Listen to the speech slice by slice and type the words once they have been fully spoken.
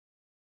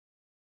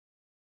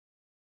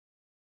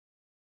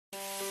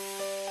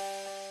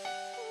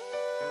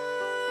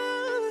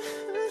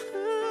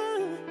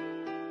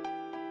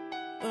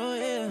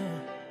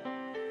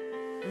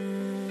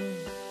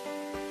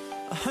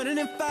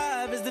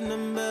105 is the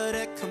number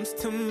that comes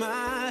to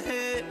my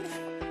head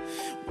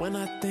when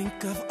I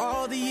think of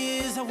all the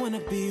years I wanna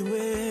be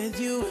with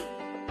you.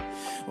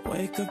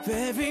 Wake up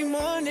every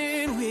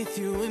morning with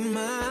you in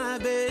my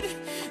bed.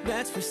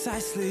 That's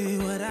precisely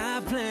what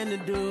I plan to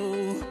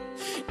do.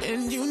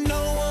 And you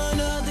know one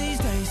of these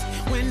days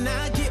when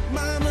I get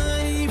my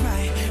money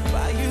right,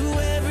 buy you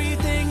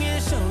everything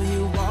and show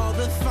you all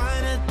the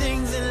finer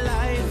things in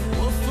life.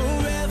 We'll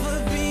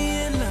forever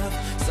be in love,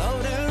 so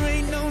there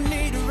ain't no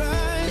need to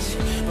rush.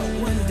 But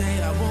one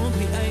day I won't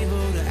be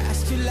able to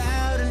ask you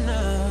loud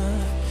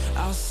enough.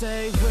 I'll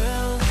say,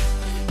 will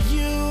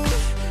you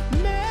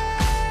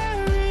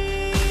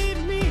marry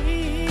me?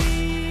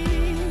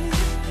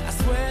 I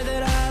swear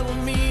that I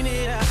will mean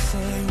it. I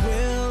say,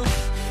 will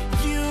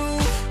you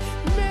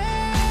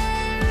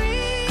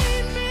marry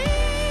me?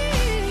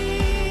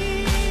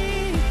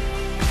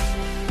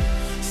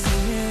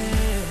 Sing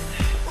it.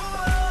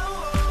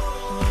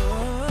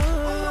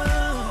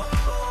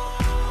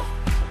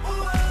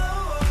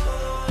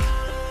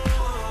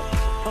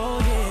 Oh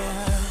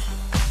yeah.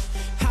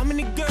 How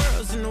many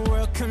girls in the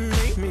world can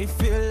make me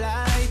feel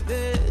like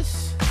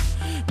this?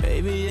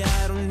 Baby,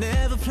 I don't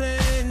ever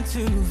plan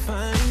to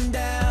find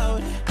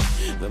out.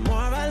 The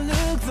more I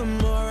look, the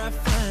more I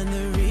find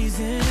the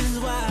reasons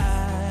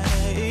why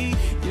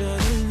you're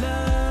the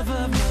love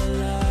of my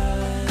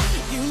life.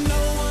 You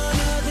know one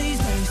of these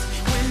days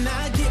when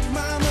I get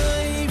my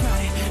money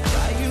right,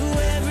 buy you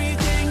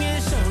everything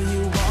and show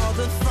you all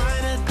the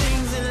finer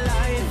things in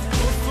life.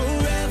 We'll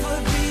forever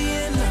be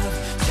in love,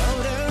 so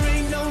there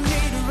ain't no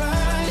need to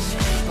rush.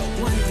 But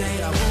one day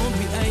I won't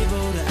be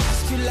able to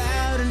ask you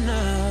loud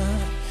enough.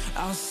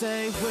 I'll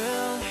say,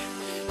 will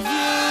you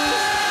marry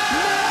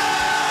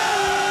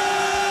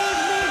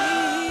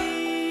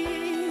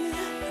me?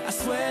 I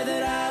swear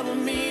that I will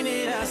mean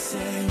it. I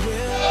say,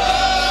 will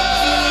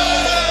you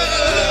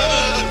marry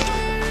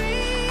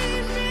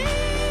me?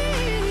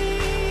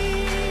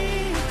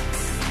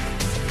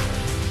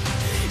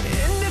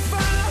 And if I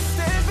lost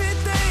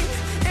everything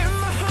in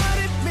my heart,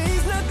 it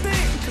means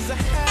nothing. 'Cause I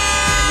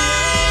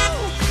have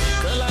you,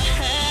 girl, I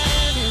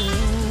have you.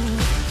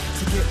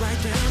 To get right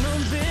down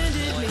on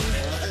bended knee.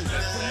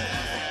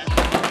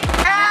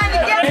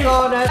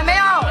 还没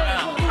有。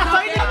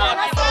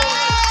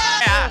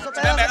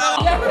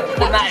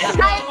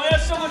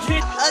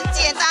很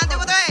简单，对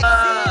不对？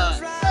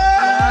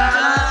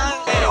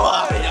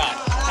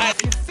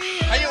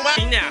还有吗？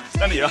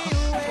那你了。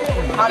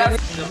好的。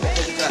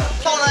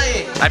玻璃。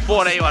係玻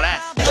璃喎咧。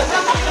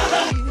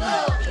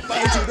標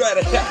照都係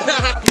你。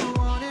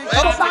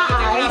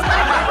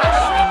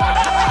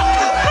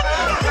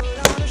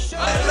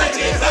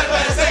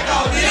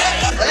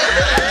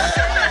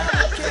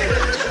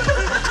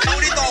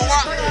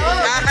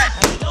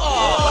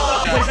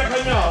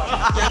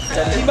整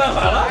尽办法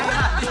了。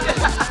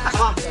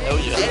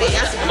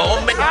冇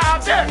咩啱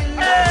啫。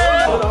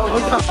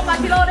8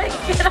 kilo đi.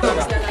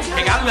 係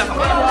啱嘅。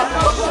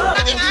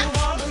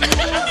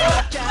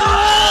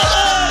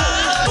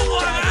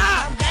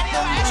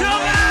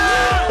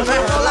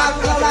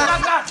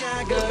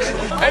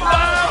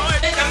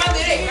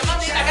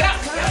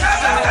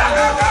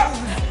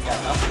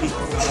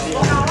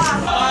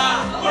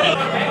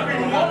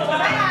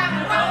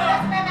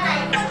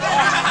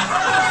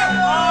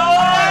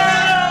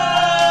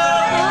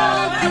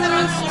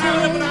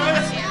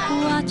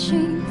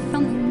Watching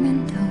from the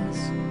windows,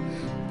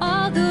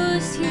 all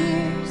those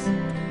years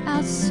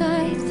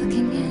outside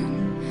looking in,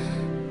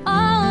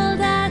 all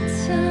that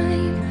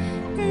time,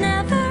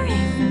 never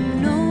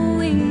even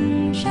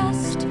knowing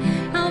just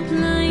how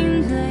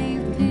blind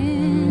I've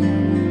been.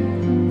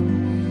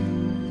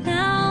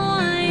 Now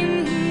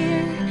I'm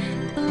here,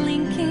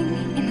 blinking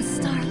in the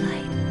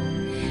starlight.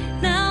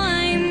 Now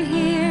I'm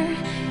here,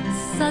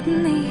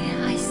 suddenly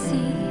I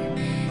see,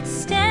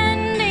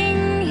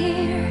 standing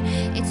here,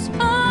 it's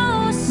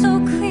all so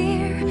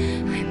clear,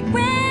 I'm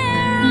where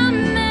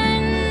I'm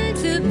meant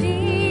to be.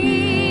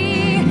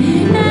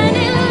 And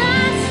at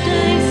last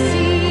I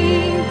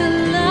see the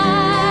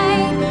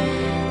light,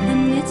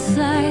 and it's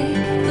like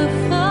the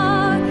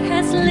fog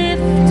has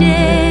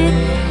lifted.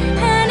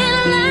 And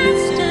at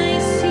last I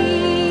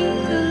see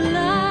the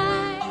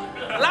light.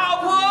 老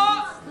婆，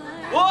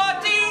我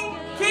今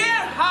天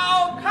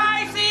好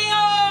开心哦！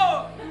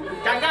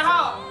刚刚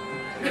好，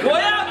我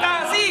要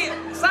感谢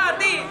上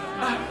帝。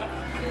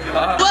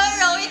温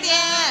柔一点。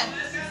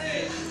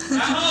然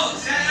后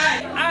相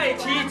爱，爱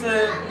妻子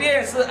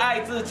便是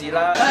爱自己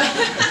了。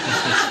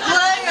温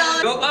柔。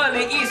由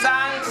2013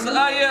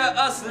 12月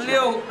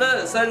26日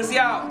生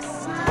效，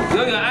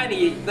永远爱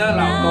你的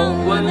老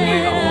公温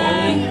玉龙。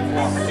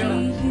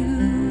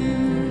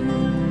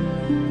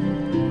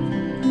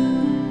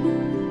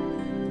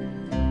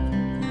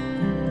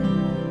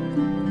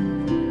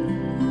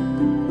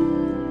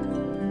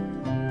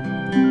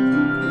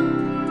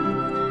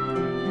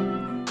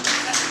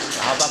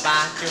 然后爸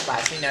爸就把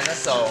新娘的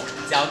手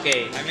交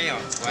给，还没有，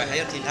我还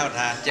要听到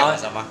他叫我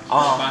什么？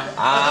哦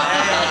啊！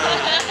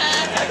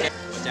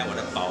我叫我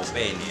的宝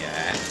贝女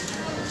儿，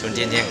从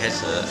今天开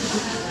始，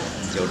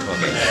交托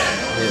给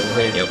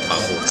你，要保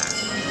护它，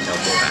照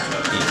顾它，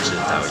一直到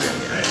永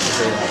远。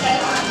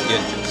愿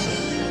主是。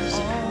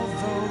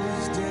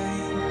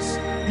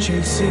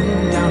Chasing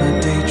down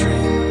a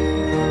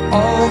daydream,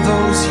 all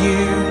those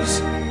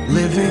years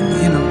living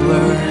in a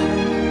blur,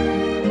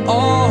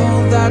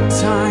 all that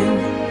time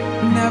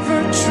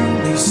never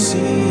truly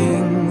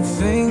seeing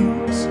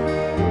things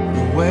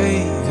the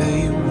way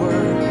they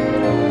were.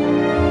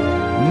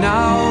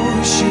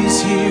 Now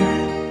she's here.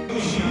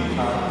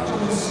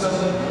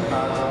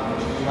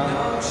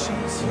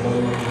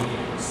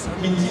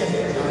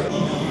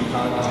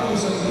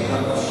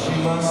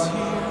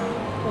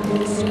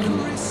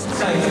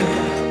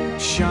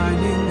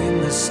 Shining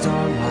in the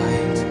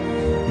starlight.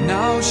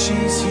 Now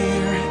she's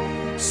here.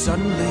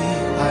 Suddenly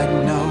I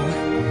know,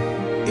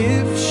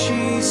 if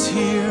she's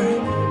here,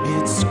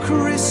 it's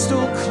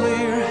crystal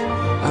clear.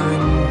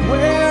 I'm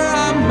where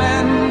I'm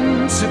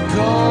meant to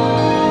go.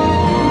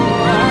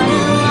 At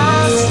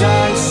last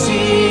I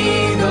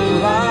see the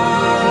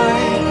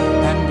light,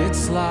 and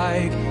it's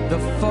like the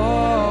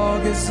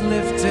fog is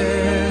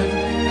lifted.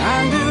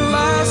 And at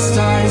last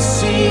I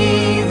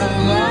see the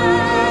light.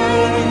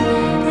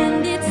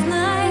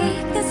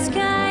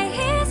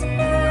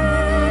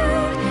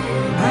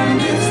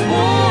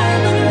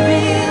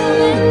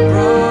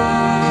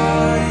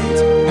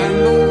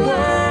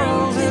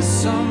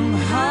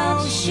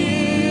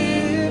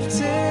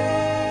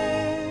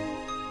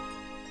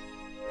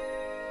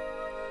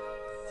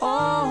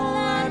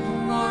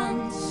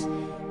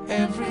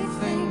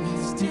 Everything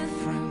is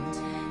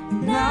different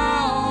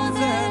now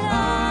that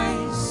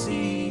I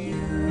see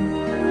you.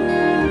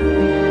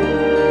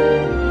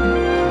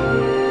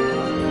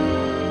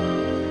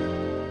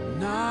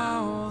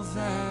 Now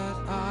that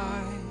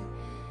I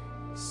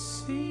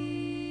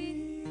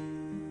see you.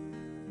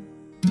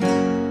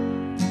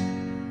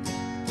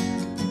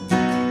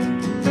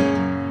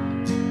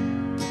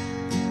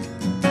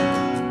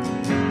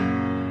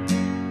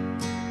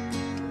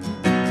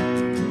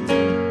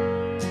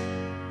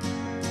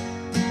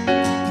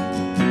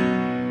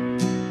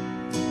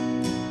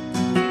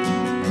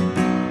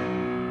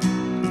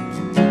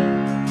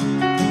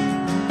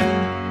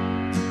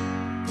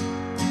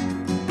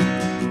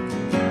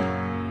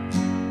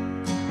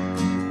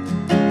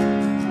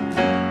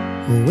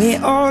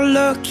 We're all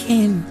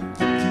looking,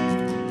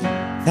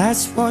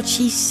 that's what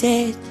she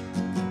said.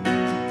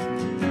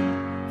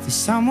 For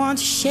someone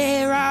to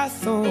share our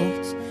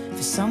thoughts,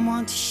 for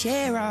someone to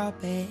share our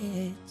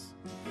bed.